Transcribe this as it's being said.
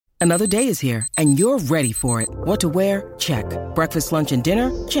Another day is here, and you're ready for it. What to wear? Check. Breakfast, lunch, and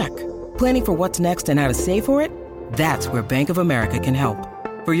dinner? Check. Planning for what's next and how to save for it? That's where Bank of America can help.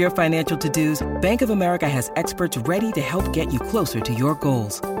 For your financial to-dos, Bank of America has experts ready to help get you closer to your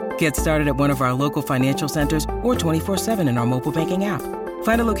goals. Get started at one of our local financial centers or 24/7 in our mobile banking app.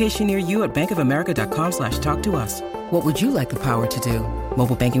 Find a location near you at bankofamerica.com/talktous. What would you like the power to do?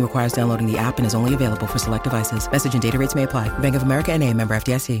 Mobile banking requires downloading the app and is only available for select devices. Message and data rates may apply. Bank of America N.A., member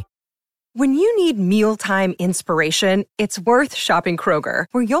FDIC. When you need mealtime inspiration, it's worth shopping Kroger,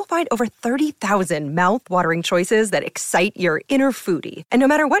 where you'll find over 30,000 mouth-watering choices that excite your inner foodie. And no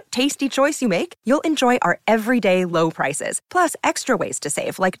matter what tasty choice you make, you'll enjoy our everyday low prices, plus extra ways to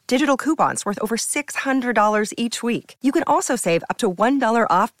save, like digital coupons worth over $600 each week. You can also save up to $1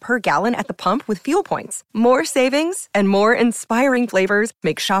 off per gallon at the pump with fuel points. More savings and more inspiring flavors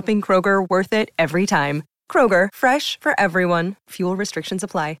make shopping Kroger worth it every time. Kroger, fresh for everyone. Fuel restrictions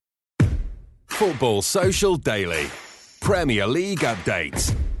apply. Football Social Daily. Premier League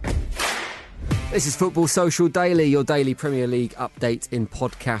updates. This is Football Social Daily, your daily Premier League update in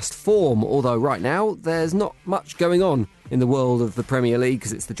podcast form. Although right now, there's not much going on in the world of the Premier League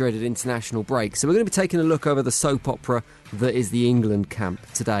because it's the dreaded international break. So we're going to be taking a look over the soap opera that is the England camp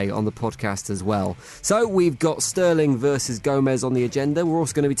today on the podcast as well. So we've got Sterling versus Gomez on the agenda. We're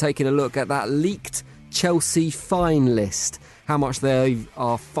also going to be taking a look at that leaked Chelsea fine list. How much they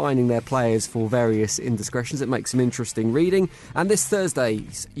are fining their players for various indiscretions. It makes some interesting reading. And this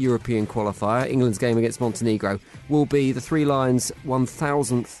Thursday's European qualifier, England's game against Montenegro, will be the Three Lions'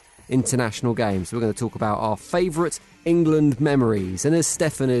 1000th international game. So we're going to talk about our favourite England memories. And as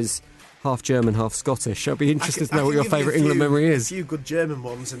Stefan is half German, half Scottish, I'll be interested to know what your favourite England memory is. A few good German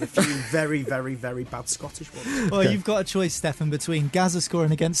ones and a few very, very, very bad Scottish ones. Well, you've got a choice, Stefan, between Gaza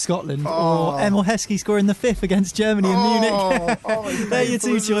scoring against Scotland or Emil Heskey scoring the fifth against Germany in Munich. They're your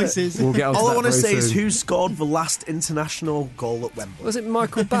two choices. We'll get on to All I that want to very say is soon. who scored the last international goal at Wembley? Was it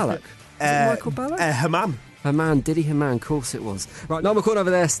Michael Ballack? Michael Ballack? Haman. Diddy Haman, of course it was. Right, Noel McCourt over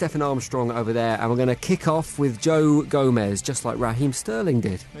there, Stefan Armstrong over there, and we're going to kick off with Joe Gomez, just like Raheem Sterling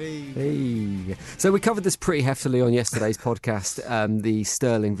did. Hey. So we covered this pretty heftily on yesterday's podcast, the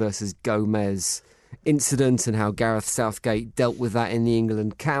Sterling versus Gomez incident and how Gareth Southgate dealt with that in the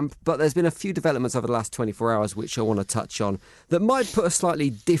England camp. But there's been a few developments over the last 24 hours which I want to touch on that might put a slightly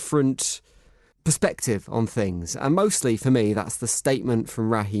different perspective on things, and mostly for me that's the statement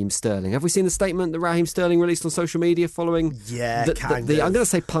from Raheem Sterling. Have we seen the statement that Raheem Sterling released on social media following kind of. I'm going to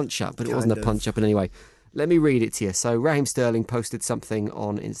say punch up, but it wasn't a punch up in any way. Let me read it to you. So Raheem Sterling posted something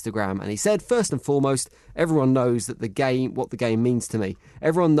on Instagram and he said, first and foremost, everyone knows that what the game means to me.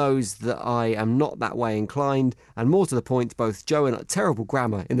 Everyone knows that I am not that way inclined, and more to the point, both Joe and terrible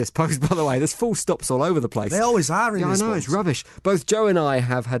grammar in this post, by the way. There's full stops all over the place. They always are in this I know, ones. it's rubbish. Both Joe and I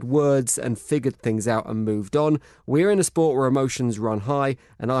have had words and figured things out and moved on. We're in a sport where emotions run high,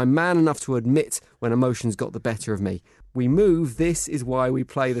 and I'm man enough to admit when emotions got the better of me. We move. This is why we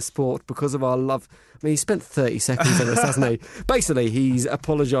play the sport, because of our love. I mean, he spent 30 seconds on this, hasn't he? Basically, he's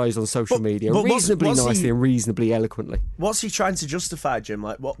apologised on social media reasonably nicely and reasonably eloquently. What's he trying to justify, Jim?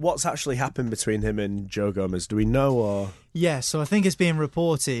 Like, what's actually happened between him and Joe Gomez? Do we know, or...? Yeah, so I think it's being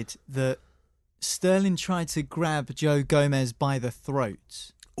reported that Sterling tried to grab Joe Gomez by the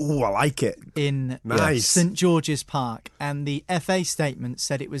throat. Oh, I like it. In Nice. St George's Park. And the FA statement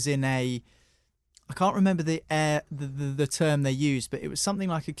said it was in a... I can't remember the term they used, but it was something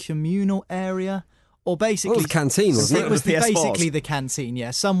like a communal area, or basically... Well, the canteen, wasn't it? It was The PS4s. basically the canteen,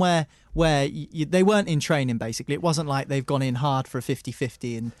 yeah. Somewhere where they weren't in training, basically. It wasn't like they've gone in hard for a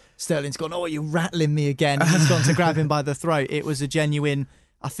 50-50 and Sterling's gone, oh, you're rattling me again, and he's gone to grab him by the throat. It was a genuine...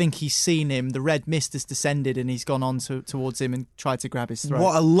 I think he's seen him, the red mist has descended and he's gone on towards him and tried to grab his throat.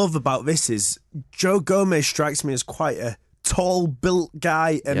 What I love about this is Joe Gomez strikes me as quite a tall built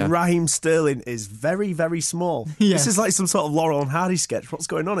guy, and Raheem Sterling is very, very small. Yeah. This is like some sort of Laurel and Hardy sketch. What's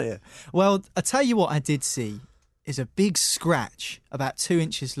going on here? Well, I tell you what I did see is a big scratch about 2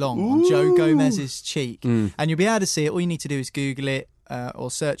 inches long on Joe Gomez's cheek. And you'll be able to see it. All you need to do is Google it or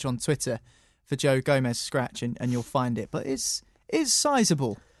search on Twitter for Joe Gomez scratch and you'll find it. But it's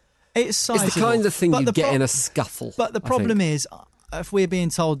sizable. It's sizable. It's the kind of thing you get in a scuffle. But the problem is, if we're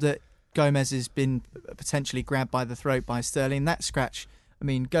being told that Gomez has been potentially grabbed by the throat by Sterling, that scratch, I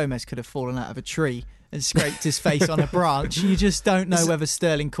mean, Gomez could have fallen out of a tree and scraped his face on a branch. You just don't know whether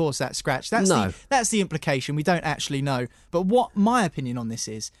Sterling caused that scratch. That's the implication. We don't actually know. But what my opinion on this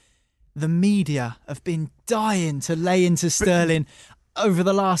is, the media have been dying to lay into Sterling over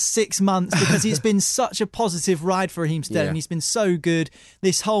the last 6 months because it's been such a positive ride for Raheem Sterling. He's been so good.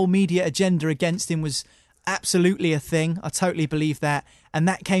 This whole media agenda against him was absolutely a thing. I totally believe that. And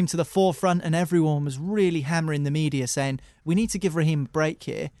that came to the forefront, and everyone was really hammering the media saying, we need to give Raheem a break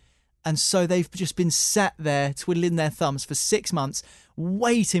here. And so they've just been sat there twiddling their thumbs for 6 months,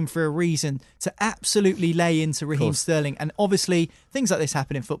 waiting for a reason to absolutely lay into Raheem Sterling. And obviously, things like this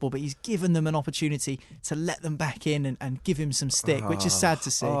happen in football, but he's given them an opportunity to let them back in and give him some stick, which is sad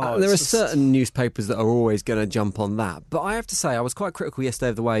to see. There are certain newspapers that are always going to jump on that. But I have to say, I was quite critical yesterday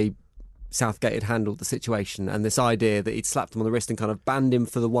of the way Southgate had handled the situation, and this idea that he'd slapped him on the wrist and kind of banned him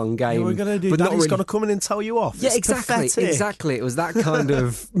for the one game. We're going to do that. He's going to come in and tell you off. Yeah, it's exactly. pathetic. Exactly. It was that kind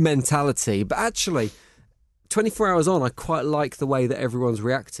of mentality. But actually, 24 hours on, I quite like the way that everyone's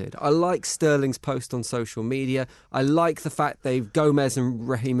reacted. I like Sterling's post on social media. I like the fact Gomez and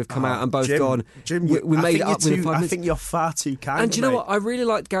Raheem have come out and both gone. Jim, we made it up within 5 minutes. I think you're far too kind. And do you know what? I really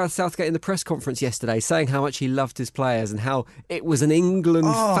liked Gareth Southgate in the press conference yesterday, saying how much he loved his players and how it was an England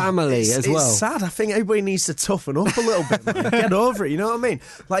family as well. It's sad. I think everybody needs to toughen up a little bit, man. Get over it. You know what I mean?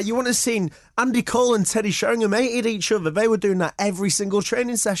 Like, you want to see Andy Cole and Teddy Sheringham hated each other. They were doing that every single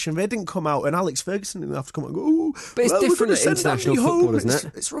training session. They didn't come out, and Alex Ferguson didn't have to come out and go, ooh. But it's different at international football, isn't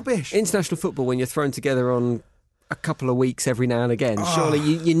it? It's rubbish. International football, when you're thrown together on a couple of weeks every now and again, surely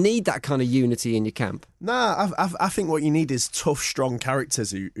you need that kind of unity in your camp. Nah, I think what you need is tough, strong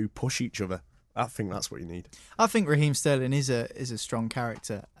characters who push each other. I think that's what you need. I think Raheem Sterling is a strong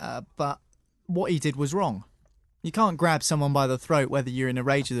character, but what he did was wrong. You can't grab someone by the throat, whether you're in a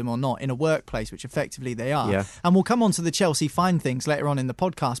rage with them or not, in a workplace, which effectively they are. Yeah. And we'll come on to the Chelsea fine things later on in the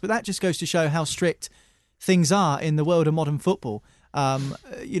podcast, but that just goes to show how strict things are in the world of modern football. In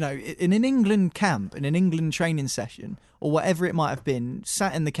an England camp, in an England training session, or whatever it might have been,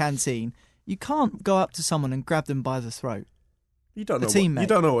 sat in the canteen, you can't go up to someone and grab them by the throat. You don't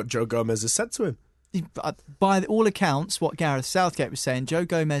know what Joe Gomez has said to him. By all accounts, what Gareth Southgate was saying, Joe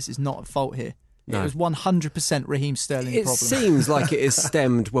Gomez is not at fault here. No. It was 100% Raheem Sterling's problem. It seems like it is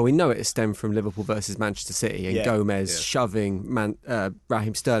stemmed, well, we know it is stemmed from Liverpool versus Manchester City and Gomez shoving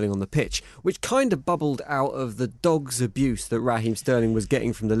Raheem Sterling on the pitch, which kind of bubbled out of the dog's abuse that Raheem Sterling was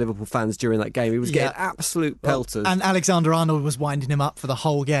getting from the Liverpool fans during that game. He was getting absolute pelters. And Alexander Arnold was winding him up for the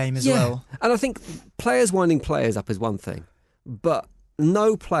whole game as well. And I think players winding players up is one thing, but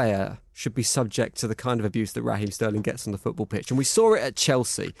no player should be subject to the kind of abuse that Raheem Sterling gets on the football pitch. And we saw it at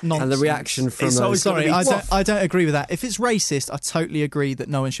Chelsea. Nonsense. And the reaction from those... Sorry, I don't agree with that. If it's racist, I totally agree that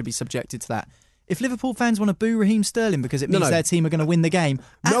no one should be subjected to that. If Liverpool fans want to boo Raheem Sterling because it means their team are going to win the game,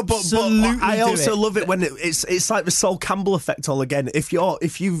 absolutely but I also love it when it's like the Sol Campbell effect all again. If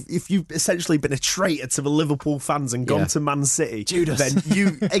you've essentially been a traitor to the Liverpool fans and gone to Man City, Judas, then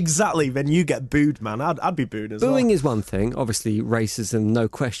you get booed, man. I'd be booed as well. Booing is one thing. Obviously, racism, no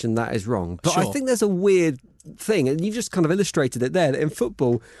question, that is wrong. But I think there's a weird thing, and you just kind of illustrated it there, that in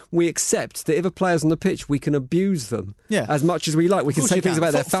football we accept that if a player's on the pitch we can abuse them as much as we like. We can say things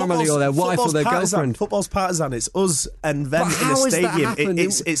about their family or their wife or their girlfriend. Football's partisan. It's us and them in a stadium.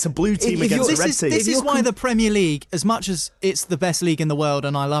 It's a blue team against a red team. This is why the Premier League, as much as it's the best league in the world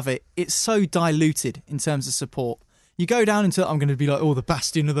and I love it, it's so diluted in terms of support. You go down into, I'm going to be like, the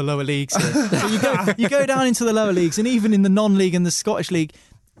bastion of the lower leagues here. But you go down into the lower leagues, and even in the non-league and the Scottish League,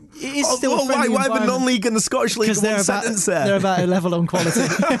 it is still a friendly why the non-league and the Scottish League in one sentence there? They're about a level on quality.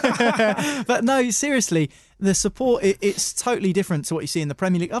 But no, seriously, the support, it's totally different to what you see in the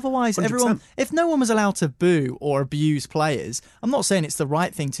Premier League. Otherwise, 100%. Everyone, if no one was allowed to boo or abuse players, I'm not saying it's the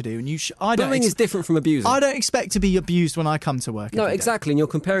right thing to do. And booing is different from abusing. I don't expect to be abused when I come to work. No, exactly, and you're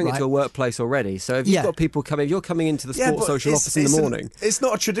comparing it to a workplace already. So if you've got people coming, if you're coming into the sports social office in the morning. It's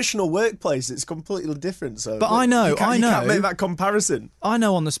not a traditional workplace, it's completely different. So, but I know. You can't make that comparison. I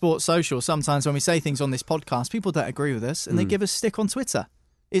know on the sports social, sometimes when we say things on this podcast, people don't agree with us and they give us stick on Twitter.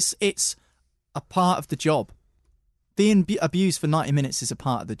 It's a part of the job. Being abused for 90 minutes is a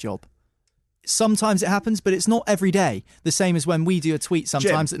part of the job. Sometimes it happens, but it's not every day. The same as when we do a tweet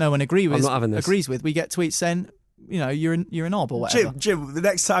sometimes that no one agrees with. We get tweets saying, you're an ob or whatever. Jim, the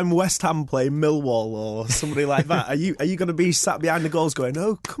next time West Ham play Millwall or somebody like that, are you going to be sat behind the goals going,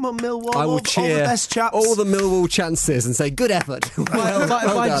 "Oh, come on, Millwall"? I will cheer all the best chaps, all the Millwall chances, and say, "Good effort."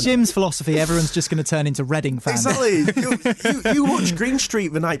 By Jim's philosophy, everyone's just going to turn into Reading fans. Exactly. You watch Green Street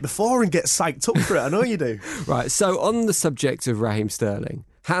the night before and get psyched up for it. I know you do. Right. So, on the subject of Raheem Sterling,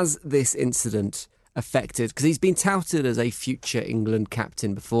 has this incident affected? Because he's been touted as a future England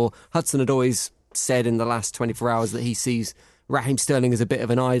captain before. Hudson had always said in the last 24 hours that he sees Raheem Sterling as a bit of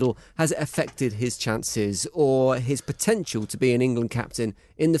an idol. Has it affected his chances or his potential to be an England captain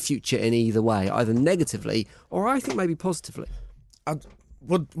in the future in either way, either negatively or I think maybe positively?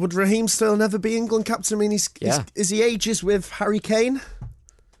 Would Raheem Sterling ever be England captain? I mean, is he ages with Harry Kane?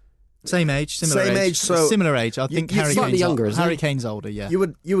 Same age, similar Same age, so similar age. I think you- Harry slightly Kane's younger, isn't he? Harry Kane's older, yeah.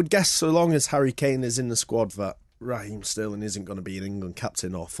 You would guess, so long as Harry Kane is in the squad, that Raheem Sterling isn't going to be an England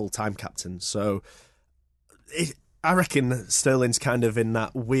captain or full-time captain. So I reckon Sterling's kind of in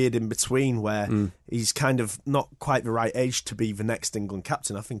that weird in-between where he's kind of not quite the right age to be the next England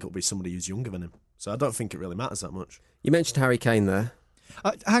captain. I think it'll be somebody who's younger than him. So I don't think it really matters that much. You mentioned Harry Kane there.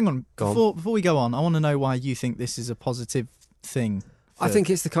 Hang on, Go before we go on, I want to know why you think this is a positive thing. I think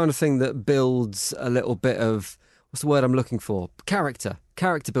it's the kind of thing that builds a little bit of, what's the word I'm looking for? Character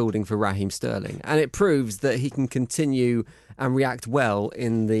building for Raheem Sterling. And it proves that he can continue and react well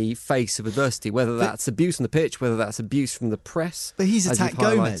in the face of adversity, whether that's abuse on the pitch, whether that's abuse from the press. But he's as attacked you've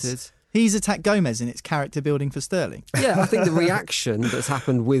Gomez. highlighted. He's attacked Gomez, and it's character building for Sterling. Yeah, I think the reaction that's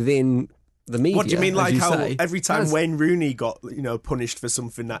happened within the media. What do you mean, as like how say, every time has- Wayne Rooney got punished for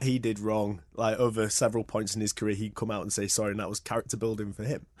something that he did wrong, like over several points in his career, he'd come out and say sorry, and that was character building for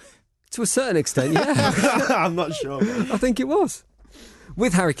him? To a certain extent, yeah. I'm not sure. I think it was.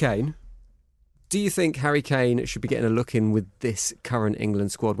 With Harry Kane, do you think Harry Kane should be getting a look in with this current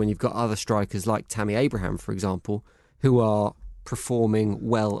England squad when you've got other strikers like Tammy Abraham, for example, who are performing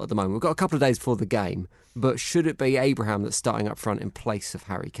well at the moment? We've got a couple of days before the game, but should it be Abraham that's starting up front in place of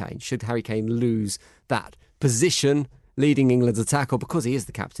Harry Kane? Should Harry Kane lose that position leading England's attack, or because he is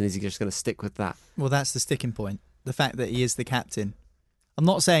the captain, is he just going to stick with that? Well, that's the sticking point. The fact that he is the captain. I'm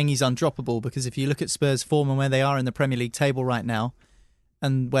not saying he's undroppable, because if you look at Spurs' form and where they are in the Premier League table right now,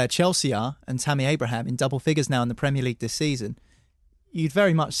 and where Chelsea are, and Tammy Abraham in double figures now in the Premier League this season, you'd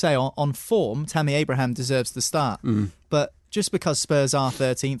very much say on form, Tammy Abraham deserves the start. But just because Spurs are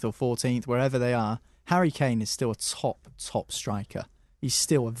 13th or 14th, wherever they are, Harry Kane is still a top striker. He's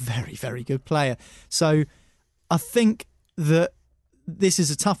still a very, very good player. So I think that this is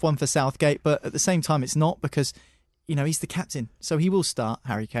a tough one for Southgate, but at the same time it's not, because he's the captain. So he will start,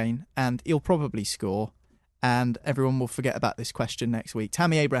 Harry Kane, and he'll probably score, and everyone will forget about this question next week.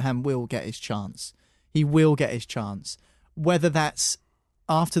 Tammy Abraham will get his chance. He will get his chance. Whether that's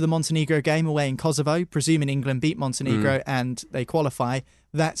after the Montenegro game away in Kosovo, presuming England beat Montenegro and they qualify,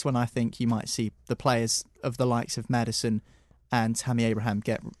 that's when I think you might see the players of the likes of Maddison and Tammy Abraham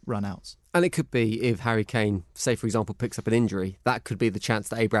get run-outs. And it could be if Harry Kane, say for example, picks up an injury, that could be the chance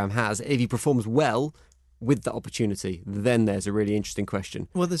that Abraham has. If he performs well with that opportunity, then there's a really interesting question.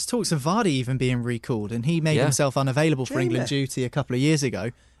 Well, there's talks of Vardy even being recalled, and he made himself unavailable for England duty a couple of years ago.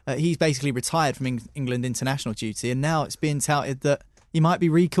 He's basically retired from England international duty, and now it's being touted that he might be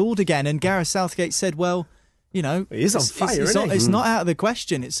recalled again. And Gareth Southgate said, well, he is on fire, isn't he? It's not out of the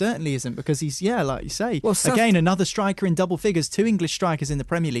question. It certainly isn't, because he's, like you say, Well, again, another striker in double figures, 2 English strikers in the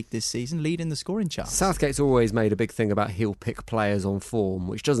Premier League this season, leading the scoring charts. Southgate's always made a big thing about he'll pick players on form,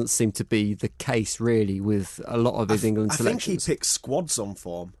 which doesn't seem to be the case really with a lot of his England selections. I think he picks squads on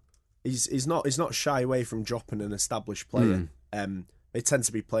form. He's not shy away from dropping an established player. They tend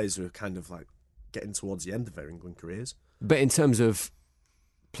to be players who are kind of like getting towards the end of their England careers. But in terms of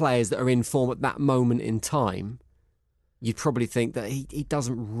players that are in form at that moment in time, you'd probably think that he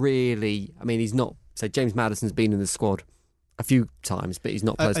doesn't really. I mean, he's not. Say James Maddison's been in the squad a few times, but he's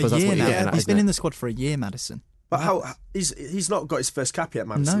not. A year now. He's been in the squad for a year, Maddison. But how he's not got his first cap yet,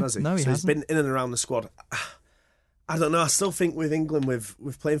 Maddison, has he? No, he hasn't. He's been in and around the squad. I don't know. I still think with England,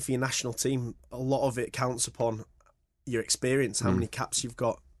 with playing for your national team, a lot of it counts upon your experience, how many caps you've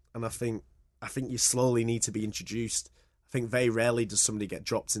got, and I think you slowly need to be introduced. I think very rarely does somebody get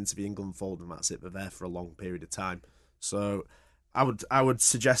dropped into the England fold and that's it. They're there for a long period of time. So I would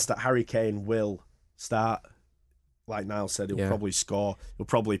suggest that Harry Kane will start. Like Niall said, he'll probably score. He'll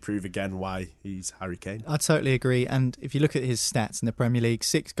probably prove again why he's Harry Kane. I totally agree. And if you look at his stats in the Premier League,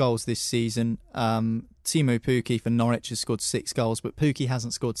 6 goals this season. Teemu Pukki for Norwich has scored 6 goals, but Pukki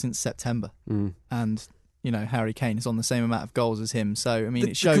hasn't scored since September. And Harry Kane is on the same amount of goals as him. So, I mean,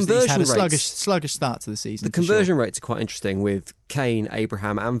 it shows that he's had a sluggish start to the season. The conversion rates are quite interesting with Kane,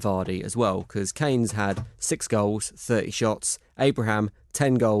 Abraham and Vardy as well, because Kane's had 6 goals, 30 shots. Abraham,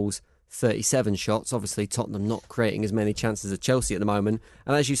 10 goals, 37 shots. Obviously, Tottenham not creating as many chances as Chelsea at the moment.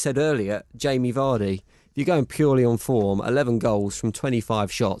 And as you said earlier, Jamie Vardy, if you're going purely on form, 11 goals from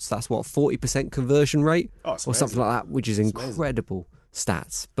 25 shots, that's what, 40% conversion rate? Oh, it's or something amazing. like that, which is incredible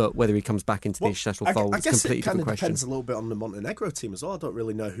stats. But whether he comes back into the international fold is a completely different question. I guess it kind of depends a little bit on the Montenegro team as well. I don't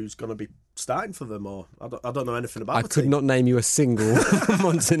really know who's going to be starting for them, or I don't know anything about the team. I could not name you a single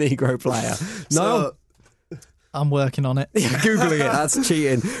Montenegro player. No. I'm working on it. Googling it, that's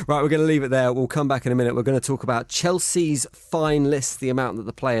cheating. Right, we're going to leave it there. We'll come back in a minute. We're going to talk about Chelsea's fine list, the amount that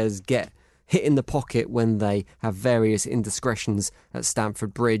the players get hit in the pocket when they have various indiscretions at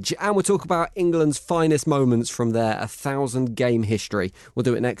Stamford Bridge. And we'll talk about England's finest moments from their 1,000-game history. We'll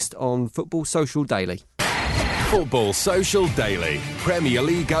do it next on Football Social Daily. Football Social Daily. Premier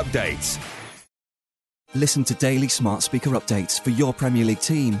League updates. Listen to daily smart speaker updates for your Premier League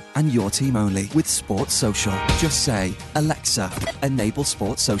team and your team only with Sports Social. Just say, Alexa, enable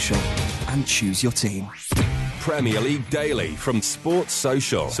Sports Social and choose your team. Premier League Daily from Sports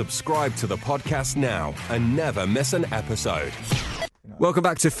Social. Subscribe to the podcast now and never miss an episode. Welcome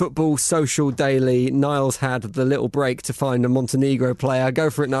back to Football Social Daily. Niall's had the little break to find a Montenegro player. Go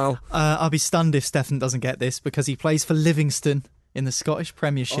for it, Niall. I'll be stunned if Stefan doesn't get this because he plays for Livingston in the Scottish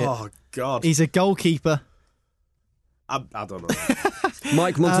Premiership. Oh, God. He's a goalkeeper. I don't know.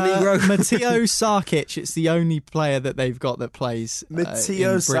 Mike Montenegro. Mateo Sarkic. It's the only player that they've got that plays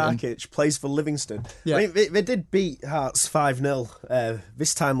Mateo in Britain. Sarkic plays for Livingston. Yeah. I mean, they did beat Hearts 5-0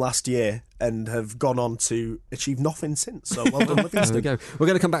 this time last year and have gone on to achieve nothing since. So well done, Livingston. There we go. We're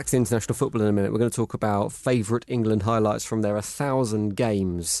going to come back to international football in a minute. We're going to talk about favourite England highlights from their 1,000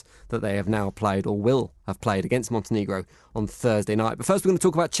 games that they have now played or will have played against Montenegro on Thursday night. But first we're going to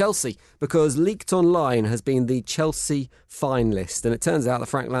talk about Chelsea because Leaked Online has been the Chelsea fine list, and it turns out that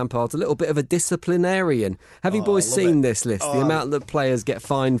Frank Lampard's a little bit of a disciplinarian. Have you boys seen this list? The amount that players get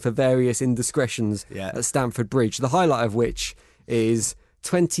fined for various indiscretions at Stamford Bridge, the highlight of which is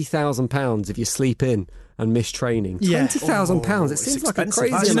 £20,000 if you sleep in and miss training. Yeah. £20,000. It seems like a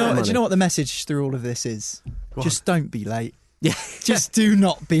crazy expensive, amount of money. Do you know what the message through all of this is? Just don't be late. Yeah. Just do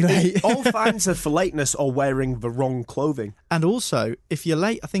not be late. All fines are for lateness or wearing the wrong clothing. And also, if you're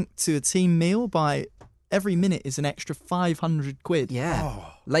late, I think, to a team meal by every minute is an extra £500. Yeah.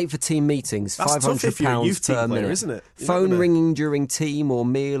 Late for team meetings, That's tough if you're a youth £500 team per player, minute. isn't it? You're not Phone gonna- ringing during team or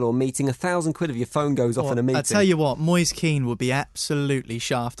meal or meeting, £1,000 if your phone goes off in a meeting. I tell you what, Moise Keane would be absolutely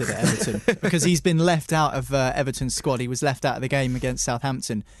shafted at Everton because he's been left out of Everton's squad. He was left out of the game against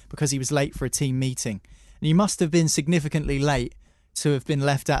Southampton because he was late for a team meeting. And you must have been significantly late to have been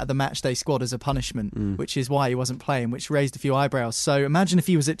left out of the matchday squad as a punishment, which is why he wasn't playing, which raised a few eyebrows. So imagine if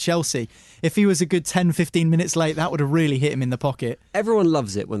he was at Chelsea. If he was a good 10, 15 minutes late, that would have really hit him in the pocket. Everyone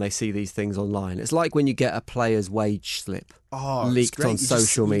loves it when they see these things online. It's like when you get a player's wage slip it's leaked great. on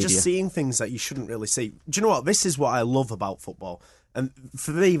social media. You're just seeing things that you shouldn't really see. Do you know what? This is what I love about football. And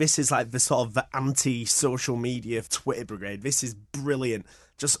for me, this is like the sort of the anti-social media Twitter brigade. This is brilliant.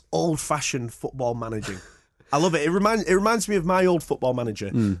 Just old-fashioned football managing. I love it. It reminds me of my old football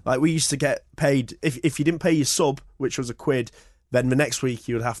manager. Like we used to get paid if you didn't pay your sub, which was £1, then the next week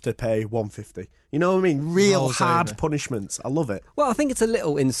you would have to pay £150. You know what I mean? Real Rolls hard over. punishments. I love it. Well, I think it's a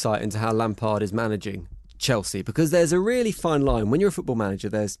little insight into how Lampard is managing Chelsea because there's a really fine line. When you're a football manager,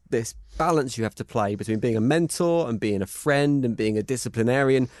 there's this balance you have to play between being a mentor and being a friend and being a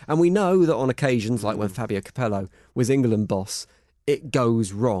disciplinarian. And we know that on occasions, like when Fabio Capello was England boss, it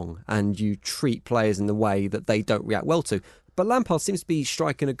goes wrong and you treat players in the way that they don't react well to. But Lampard seems to be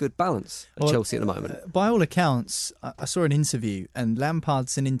striking a good balance at Chelsea at the moment. By all accounts, I saw an interview and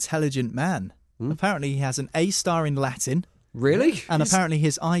Lampard's an intelligent man. Apparently he has an A star in Latin. Really? And apparently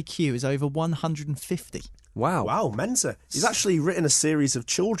his IQ is over 150. Wow. Wow, Mensa. He's actually written a series of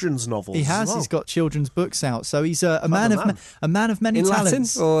children's novels. He has. as well. He's got children's books out. So he's a man of many In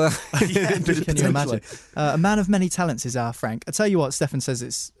talents. Latin? Or Can you imagine? A man of many talents is our Frank. I tell you what, Stefan says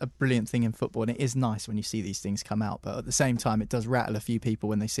it's a brilliant thing in football, and it is nice when you see these things come out. But at the same time, it does rattle a few people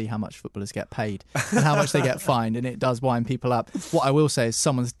when they see how much footballers get paid and how much they get fined, and it does wind people up. What I will say is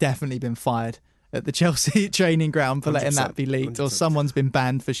someone's definitely been fired at the Chelsea training ground for letting that be leaked, or 100%. someo's been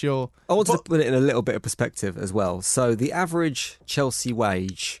banned for sure. I wanted to put it in a little bit of perspective as well. So the average Chelsea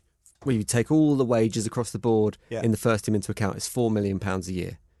wage, where you take all the wages across the board in the first team into account, is £4 million a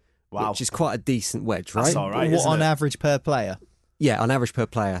year. Wow. Which is quite a decent wedge, right? That's all right, What isn't on it? average per player? Yeah, on average per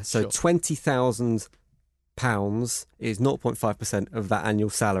player. So Sure. £20,000 is 0.5% of that annual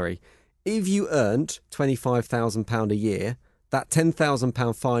salary. If you earned £25,000 a year, that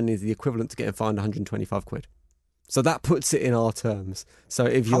 £10,000 fine is the equivalent to getting fined £125. So that puts it in our terms. So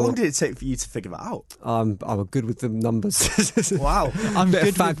if How you're, long did it take for you to figure that out? I'm good with the numbers. Wow. I'm Bit of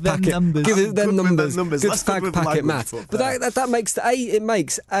good fag with them packet. numbers. Give it I'm them good with them numbers. numbers. Good Let's go fag with packet language, math. but But that makes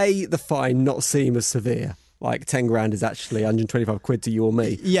the fine not seem as severe. Like 10 grand is actually 125 quid to you or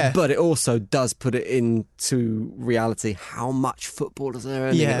me. Yeah. But it also does put it into reality how much footballers are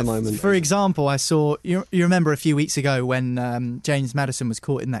earning at the moment. For example, I saw, you remember a few weeks ago when James Maddison was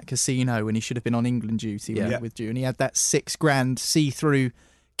caught in that casino when he should have been on England duty when he withdrew, and he had that £6,000 see-through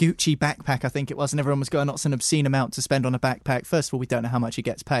Gucci backpack, I think it was, and everyone was going, that's an obscene amount to spend on a backpack. First of all, we don't know how much he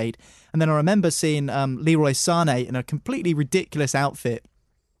gets paid. And then I remember seeing Leroy Sané in a completely ridiculous outfit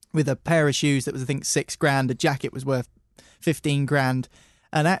with a pair of shoes that was, I think, $6,000. A jacket was worth $15,000.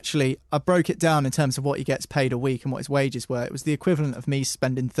 And actually, I broke it down in terms of what he gets paid a week and what his wages were. It was the equivalent of me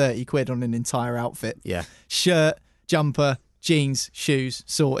spending 30 quid on an entire outfit. Yeah. Shirt, jumper, jeans, shoes,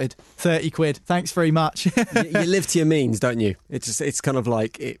 sorted. 30 quid. Thanks very much. You live to your means, don't you? It's kind of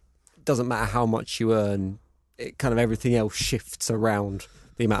like, it doesn't matter how much you earn. It kind of everything else shifts around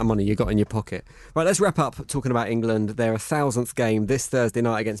the amount of money you got in your pocket. Right, let's wrap up talking about England. Their 1,000th game this Thursday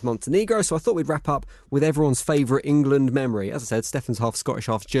night against Montenegro, so I thought we'd wrap up with everyone's favourite England memory. As I said, Stefan's half Scottish,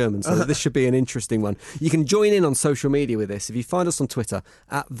 half German, so this should be an interesting one. You can join in on social media with this. If you find us on Twitter,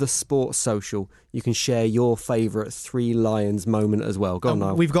 @TheSportsSocial, you can share your favourite Three Lions moment as well. Go on,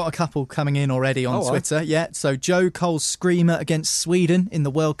 Niall. We've got a couple coming in already on Twitter. Yeah, so Joe Cole's screamer against Sweden in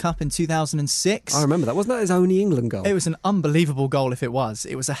the World Cup in 2006. I remember that. Wasn't that his only England goal? It was an unbelievable goal if it was.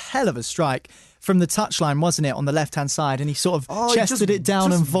 It was a hell of a strike from the touchline, wasn't it, on the left-hand side? And he sort of chested it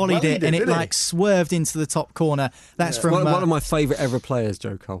down and volleyed it, and it like swerved into the top corner. That's from one of my favourite ever players,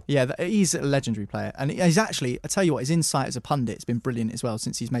 Joe Cole. Yeah, he's a legendary player. And he's actually, I tell you what, his insight as a pundit has been brilliant as well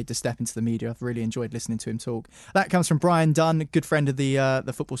since he's made the step into the media. I've really enjoyed listening to him talk. That comes from Brian Dunn, a good friend of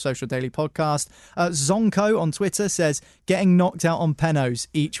the Football Social Daily podcast. Zonko on Twitter says, getting knocked out on penos,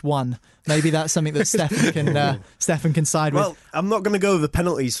 each one. Maybe that's something that Stefan can side with. Well, I'm not going to go with the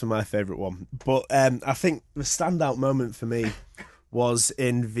penalties for my favourite one, but I think the standout moment for me was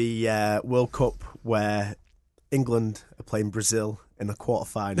in the World Cup where England are playing Brazil in a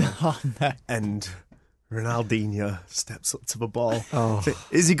quarter-final. And Ronaldinho steps up to the ball.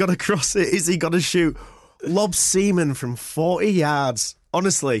 Is he going to cross it? Is he going to shoot? Lob Seaman from 40 yards.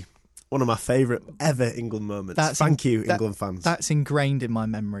 Honestly, one of my favourite ever England moments. Thank you, England fans. That's ingrained in my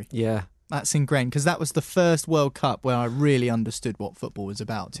memory. Yeah. That's ingrained because that was the first World Cup where I really understood what football was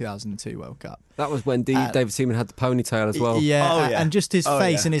about, 2002 World Cup. That was when David Seaman had the ponytail as well. Yeah, and just his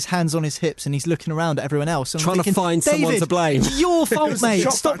face and his hands on his hips, and he's looking around at everyone else. And trying to find someone to blame. It's your fault, mate.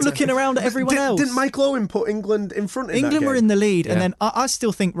 Stop looking around at everyone else. Didn't Michael Owen put England in front of England were in the lead, Yeah. and then I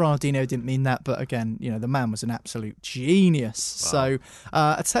still think Ronaldinho didn't mean that, but again, the man was an absolute genius. Wow. So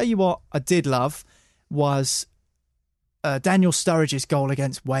I tell you what I did love was Daniel Sturridge's goal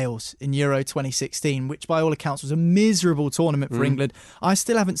against Wales in Euro 2016, which by all accounts was a miserable tournament for England. I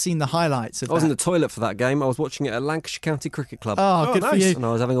still haven't seen the highlights of that. I was in the toilet for that game. I was watching it at Lancashire County Cricket Club. Oh, good nice. for you. And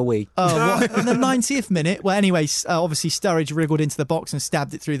I was having a wee. In the 90th minute? Well, anyway, obviously Sturridge wriggled into the box and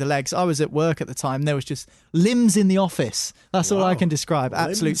stabbed it through the legs. I was at work at the time. There was just limbs in the office. That's all I can describe.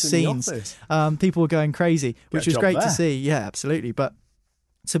 Absolute scenes. People were going crazy, which was great to see. Yeah, absolutely. But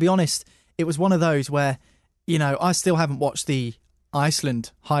to be honest, it was one of those where I still haven't watched the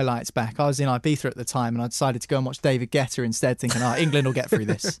Iceland highlights back. I was in Ibiza at the time and I decided to go and watch David Guetta instead, thinking, England will get through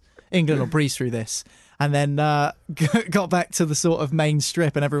this. England will breeze through this. And then got back to the sort of main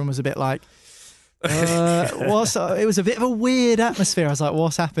strip and everyone was a bit like, it was a bit of a weird atmosphere. I was like,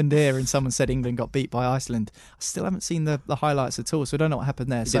 what's happened here? And someone said England got beat by Iceland. I still haven't seen the highlights at all, so I don't know what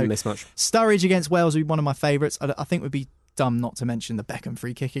happened there. Didn't miss much. Sturridge against Wales would be one of my favourites. I think would be dumb not to mention the Beckham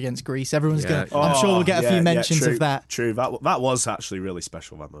free kick against Greece. Everyone's going to... I'm sure we'll get a few mentions of that. True, that was actually really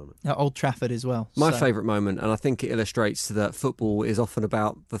special, that moment. At Old Trafford as well. My favourite moment, and I think it illustrates that football is often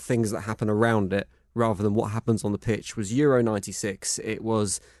about the things that happen around it rather than what happens on the pitch, was Euro 96. It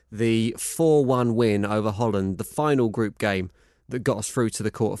was the 4-1 win over Holland, the final group game that got us through to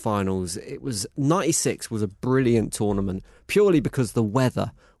the quarterfinals. It was 96 was a brilliant tournament purely because the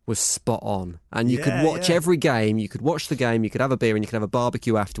weather was spot on, and you could watch every game, you could watch the game, you could have a beer and you could have a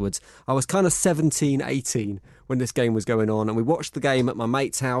barbecue afterwards. I was kind of 17, 18 when this game was going on, and we watched the game at my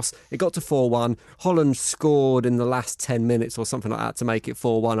mate's house. It got to 4-1. Holland scored in the last 10 minutes or something like that to make it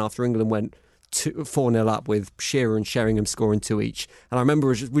 4-1 after England went 4-0 up with Shearer and Sheringham scoring 2 each. And I remember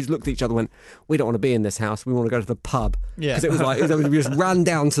we just looked at each other and went, we don't want to be in this house, we want to go to the pub. Because it was like, we just ran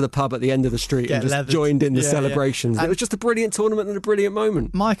down to the pub at the end of the street and just joined in the celebrations. It was just a brilliant tournament and a brilliant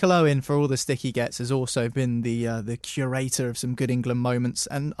moment. Michael Owen, for all the stick he gets, has also been the curator of some good England moments.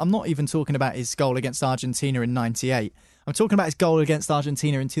 And I'm not even talking about his goal against Argentina in 98. I'm talking about his goal against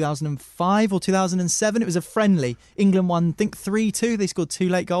Argentina in 2005 or 2007. It was a friendly. England won, I think, 3-2. They scored 2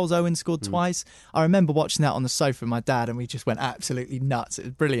 late goals. Owen scored twice. I remember watching that on the sofa with my dad and we just went absolutely nuts. It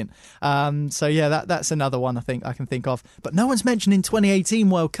was brilliant. That's another one I think I can think of. But no one's mentioned in 2018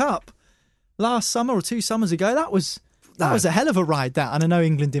 World Cup. Last summer or 2 summers ago, that was a hell of a ride, that. And I know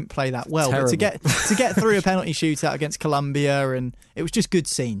England didn't play that well, Terrible. but to get through a penalty shootout against Colombia, and it was just good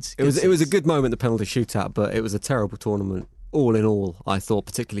scenes. It was a good moment, the penalty shootout, but it was a terrible tournament. all in all, I thought,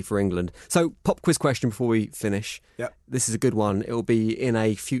 particularly for England. So, pop quiz question before we finish. Yep. This is a good one. It will be in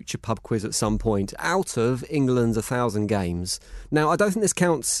a future pub quiz at some point. Out of England's 1,000 games. Now, I don't think this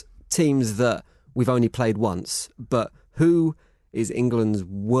counts teams that we've only played once, but who is England's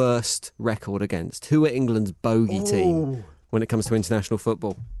worst record against? Who are England's bogey team when it comes to international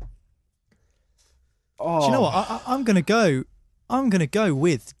football? Do you know what? I'm going to go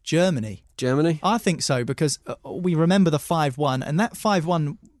with Germany. Germany? I think so, because we remember the 5-1, and that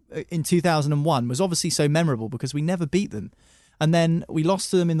 5-1 in 2001 was obviously so memorable because we never beat them. And then we lost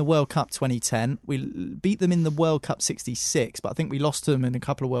to them in the World Cup 2010. We beat them in the World Cup 66, but I think we lost to them in a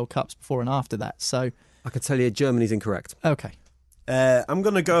couple of World Cups before and after that. So I can tell you Germany's incorrect. Okay. I'm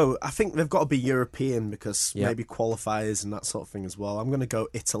going to go, I think they've got to be European because maybe qualifiers and that sort of thing as well. I'm going to go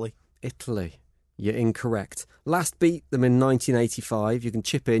Italy. Italy. You're incorrect. Last beat them in 1985. You can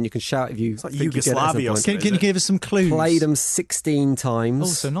chip in, you can shout if you think Yugoslavia you get it. Can you give us some clues? Played them 16 times. Oh,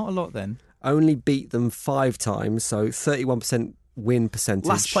 so not a lot then. Only beat them 5 times, so 31% win percentage.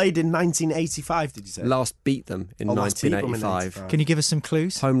 Last played in 1985, did you say? Last beat them in 1985. Can you give us some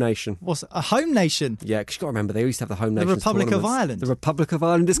clues? Home nation. What's a home nation? Yeah, because you've got to remember, they used to have the home nation. The Republic of tournaments. Ireland. The Republic of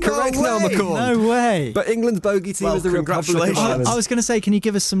Ireland is correct way! now, McCall. No way. But England's bogey team is the Republic of Ireland. I was going to say, can you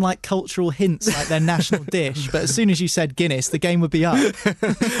give us some cultural hints, like their national dish? But as soon as you said Guinness, the game would be up.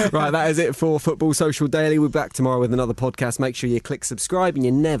 Right, that is it for Football Social Daily. We're back tomorrow with another podcast. Make sure you click subscribe and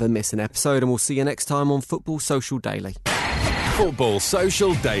you never miss an episode. And we'll see you next time on Football Social Daily. Football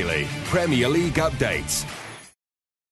Social Daily Premier League updates.